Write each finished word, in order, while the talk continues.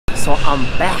So I'm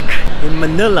back in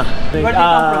Manila. Where do you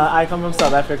come from? I come from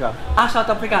South Africa. South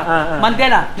Africa.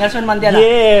 Mandela, Nelson Mandela.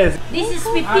 Yes. This is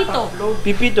Pipito.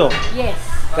 Pipito. Yes.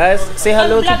 Guys, say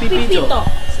hello to Pipito.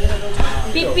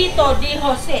 Pipito de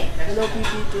Jose. Hello,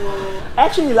 Pipito.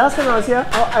 Actually, last time I was here,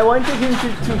 I wanted him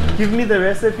to give me the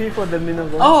recipe for the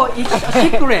Binagoongan. Oh, it's a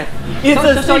secret. It's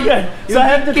a secret. So I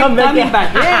have to come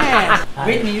back. Yes.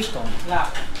 Whitney Houston.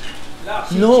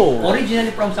 No.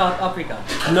 Originally from South Africa.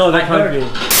 No, that can't be.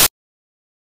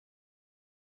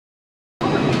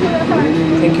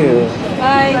 Thank you.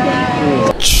 Bye.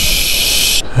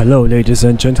 Hello ladies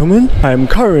and gentlemen, I am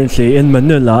currently in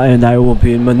Manila and I will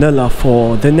be in Manila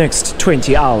for the next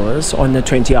 20 hours on a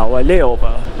 20-hour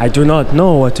layover. I do not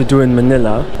know what to do in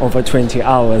Manila over 20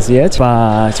 hours yet,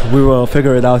 but we will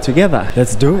figure it out together.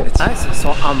 Let's do it. Guys,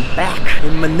 so I'm back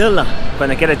in Manila. I'm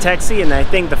gonna get a taxi and I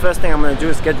think the first thing I'm gonna do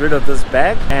is get rid of this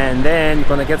bag and then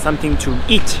gonna get something to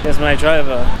eat. Here's my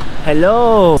driver.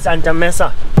 Hello, Santa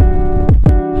Mesa.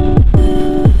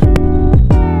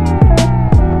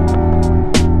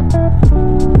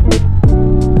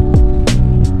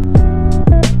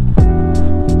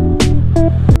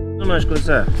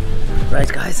 Right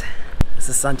guys, this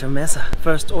is Santa Mesa.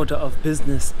 First order of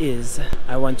business is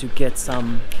I want to get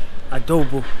some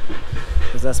adobo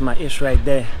because that's my ish right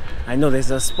there. I know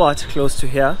there's a spot close to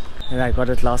here and I got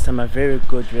it last time, a very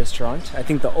good restaurant. I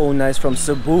think the owner is from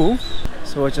Cebu,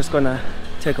 so we're just gonna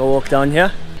take a walk down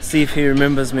here, see if he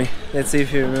remembers me. Let's see if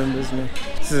he remembers me.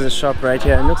 This is a shop right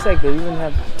here. It looks like they even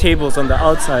have tables on the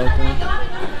outside.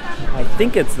 I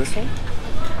think it's this one.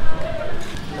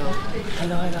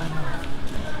 Hello.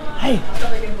 Hey,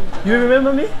 you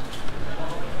remember me?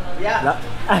 Yeah.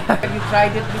 Have you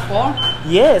tried it before?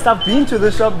 Yes, I've been to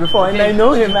the shop before and I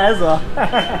know him as well.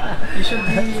 You should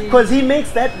be... Because he makes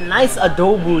that nice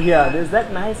adobo here. There's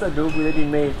that nice adobo that he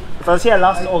made. It was here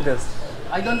last August.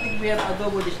 I don't think we have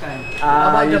adobo this time. How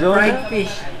about you the fried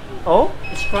fish? Oh?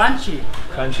 It's crunchy.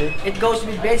 Crunchy? It goes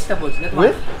with vegetables. That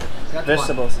with? One. That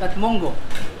vegetables? One. That mongo.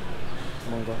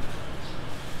 Mongo.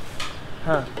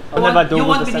 Huh. You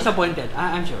won't be disappointed,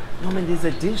 I'm sure. No man, there's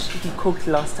a dish he cooked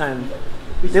last time.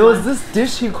 Which there one? was this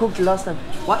dish he cooked last time.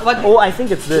 What? Oh, I think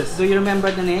it's this. Do you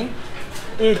remember the name?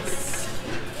 It's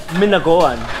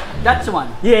Binagoongan. That's the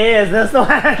one. Yes, that's the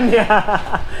one.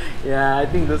 Yeah, I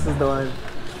think this is the one.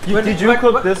 Did you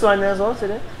cook this one as well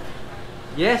today?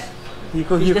 Yes. He's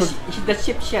the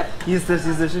chef chef. He's the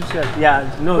chef chef.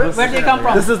 Yeah, no. Where do you come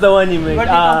from? This is the one he made. Where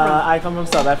do you come from? I come from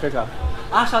South Africa.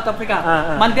 South Africa.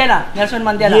 Mandela, Nelson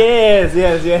Mandela.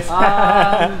 Yes.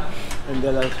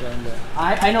 Mandela's from there.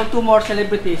 I know two more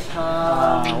celebrities.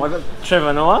 What?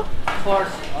 Trevor Noah? Of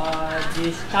course,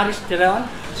 this Charlize Theron.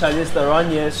 Charlize Theron,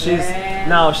 yes.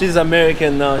 She's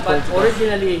American now. But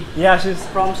originally, yeah, she's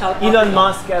from South Africa. Elon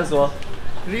Musk as well.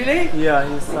 Really? Yeah,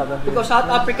 he's South African. Because South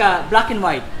Africa, black and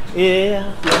white.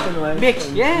 Yeah, black and white.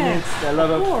 Mixed, yeah. Mixed. A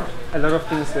lot of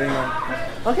things going on.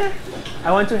 Okay,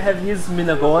 I want to have his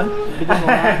Binagoongan.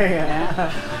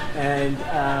 Yeah. And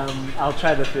I'll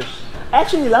try the fish.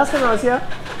 Actually, last time I was here,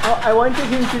 I wanted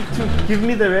him to give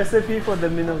me the recipe for the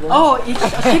Binagoongan. Oh, it's a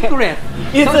secret.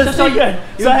 It's a secret.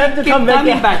 So I have to come back.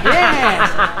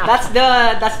 Yes,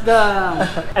 that's the.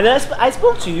 And I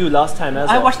spoke to you last time as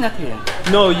well. I was not here.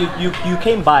 No, you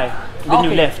came by, then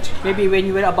you left. Maybe when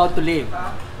you were about to leave.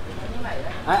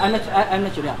 I'm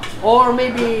not sure. Yeah. Or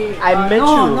maybe I met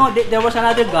you. No, there was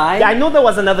another guy. Yeah, I know there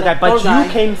was another guy, but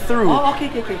you came through. Oh, okay.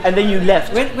 And then you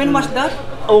left. When was that?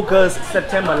 August,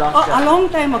 September last year. A long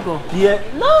time ago. Yeah.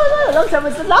 No, a long time.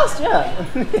 It's last year.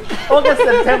 August,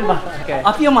 September. Okay.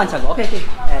 A few months ago. Okay.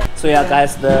 So yeah,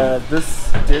 guys,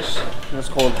 this dish is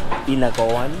called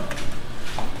Binagoongan.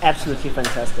 Absolutely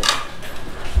fantastic.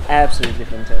 Absolutely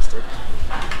fantastic.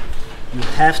 You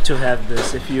have to have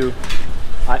this if you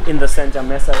are in the Santa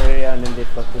Mesa area, and then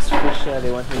they've got this fish here they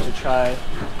want me to try,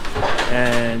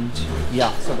 and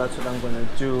yeah, so that's what I'm gonna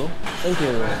do. Thank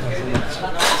you.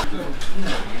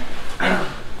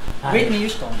 Whitney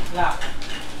Houston.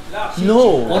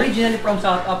 No. Originally from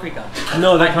South Africa.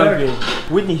 No, that can't be.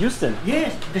 Whitney Houston.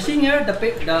 Yes, the singer,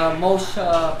 the most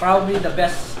probably the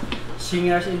best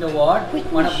singers in the world.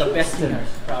 One of the best singers,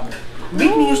 probably.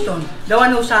 Whitney Houston, the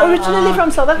one who sang originally from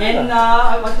South Africa. And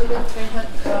what was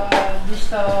this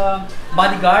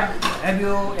Bodyguard?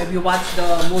 Have you watched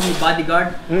the movie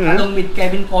Bodyguard along with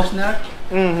Kevin Costner?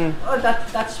 Oh,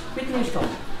 that's Whitney Houston.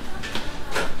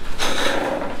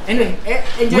 Anyway,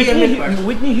 enjoy your meal.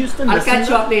 Whitney Houston. I'll catch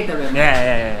you up later.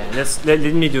 Yeah. Let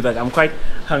me do that. I'm quite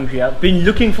hungry. I've been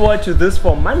looking forward to this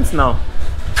for months now.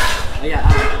 Yeah.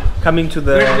 Coming to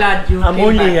the. We're glad you I'm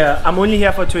only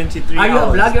here for 23 hours. Are you a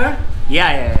vlogger?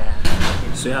 Yeah.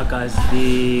 So yeah guys,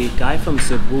 the guy from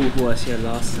Cebu who was here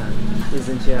last time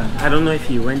isn't here. I don't know if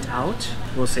he went out.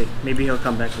 We'll see. Maybe he'll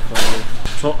come back before I leave.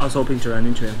 So I was hoping to run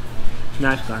into him.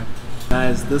 Nice guy.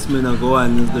 Guys, this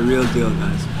Binagoongan is the real deal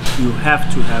guys. You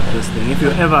have to have this thing. If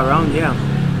you're ever around here,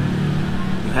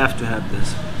 you have to have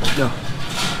this. No.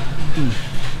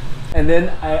 And then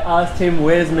I asked him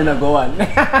where's Binagoongan.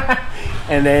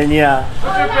 And then yeah.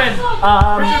 What's your friend?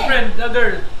 Where's your friend? The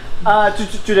girl?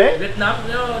 Today? Vietnam?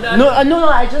 No,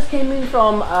 I just came in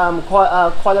from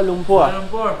Kuala Lumpur. Kuala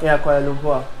Lumpur. Yeah, Kuala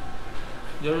Lumpur.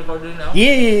 You're recording now?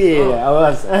 Yeah, I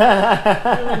was.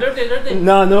 Dirty.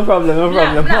 No problem, no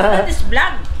problem. Vlog, that is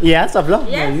vlog. Yes, a vlog.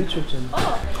 Yes. My YouTube channel.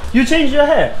 Oh. You changed your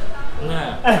hair?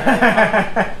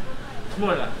 Yeah.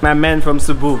 Small lang. My man from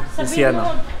Cebu is here Sabihin mo,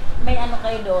 now. may ano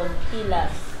kayo doon,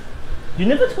 tilas. You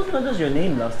never told me what was your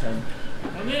name last time.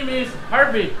 My name is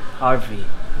Harvey. Harvey.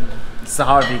 It's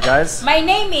Harvey, guys. My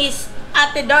name is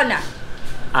Ate Donna.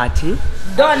 Ati?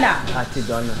 Donna. Ati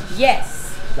Donna.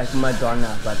 Yes. Like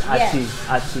Madonna, but Ati, Yes.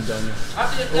 Ati Donna.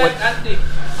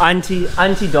 Auntie.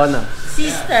 Auntie Donna.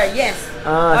 Sister, yes.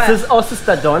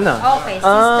 Sister Donna. Okay, Sister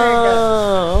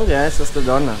Donna. Okay, Sister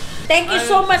Donna. Thank you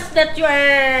so much that you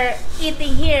are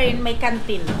eating here in my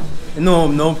canteen. No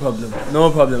problem.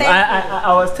 No problem. Thank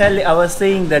I was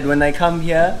saying that when I come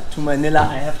here to Manila,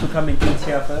 I have to come and eat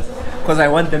here first because I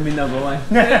want the Binagoongan.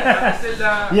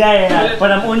 Yeah.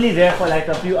 But I'm only there for like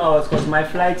a few hours because my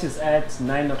flight is at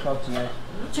 9 o'clock tonight.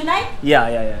 Tonight?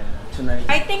 Yeah. Tonight.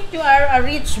 I think you are a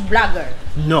rich vlogger.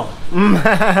 No.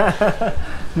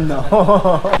 No.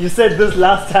 You said this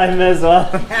last time as well.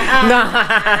 No.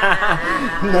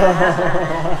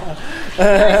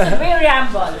 It's very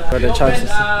humble. For the We opened chances.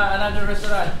 another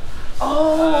restaurant.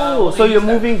 Oh, so you're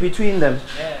moving between them.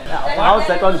 Yeah. How's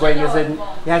that one going? Is it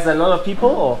has a lot of people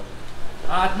or?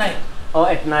 At night. Oh,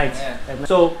 at night. Yeah. At night.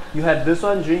 So you had this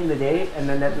one during the day, and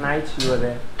then at night you were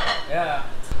there. Yeah.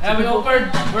 And we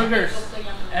offered burgers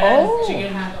and Oh.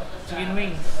 chicken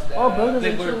wings. Oh, burgers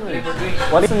and flavored chicken wings.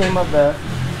 wings. What is the name of the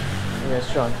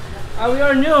restaurant? We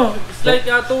are new. It's like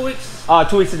 2 weeks.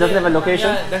 2 weeks. It doesn't have a location.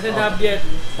 Yeah, doesn't have yet.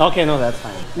 Okay, no, that's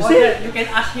fine. You Oh, see yeah, you can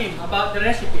ask him about the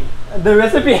recipe. the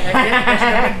recipe. That's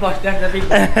the big boss. That's the big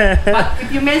boss. But if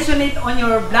you mention it on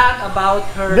your blog about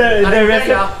her The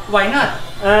recipe. why not?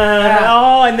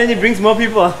 Oh, and then it brings more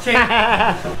people.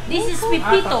 This is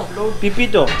Pipito.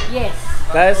 Pipito. Yes.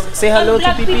 Guys, say hello to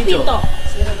Vlog Pipito.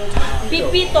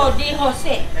 Pipito de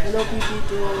Jose. Hello,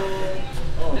 Pipito.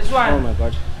 This one. Oh my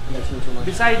god.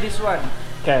 Beside this one.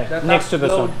 Okay, The next to top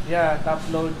this load. one. Yeah, top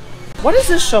load. What is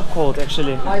this shop called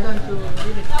actually? Why don't you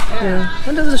read it? Yeah.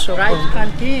 What is this shop Right called?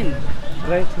 canteen.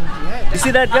 Right. You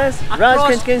see that, guys?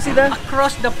 Raj, can you see that?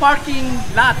 Across the parking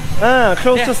lot.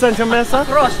 Close to Yeah. Santa Mesa.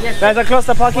 Across, yes. Guys, across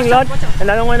the parking lot, Watch out.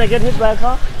 and I don't want to get hit by a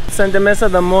car. Santa Mesa,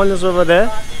 the mall is over there,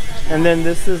 and then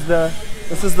this is the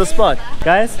spot.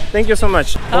 Guys, thank you so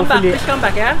much. Come back, please come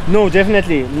back, yeah? No,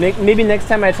 definitely. Maybe next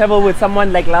time I travel with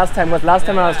someone like last time. Because last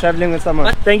time I was traveling with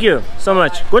someone. Thank you so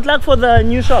much. Good luck for the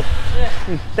new shop.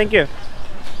 Thank you.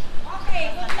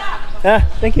 Okay, good luck. Yeah,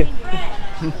 thank you.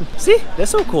 See, they're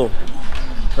so cool,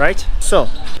 right? So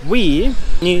we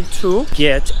need to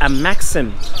get a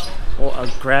Maxim or a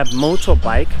Grab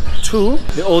motorbike to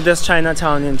the oldest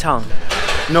Chinatown in town.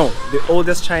 No, the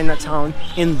oldest Chinatown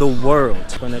in the world.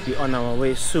 It's gonna be on our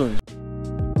way soon.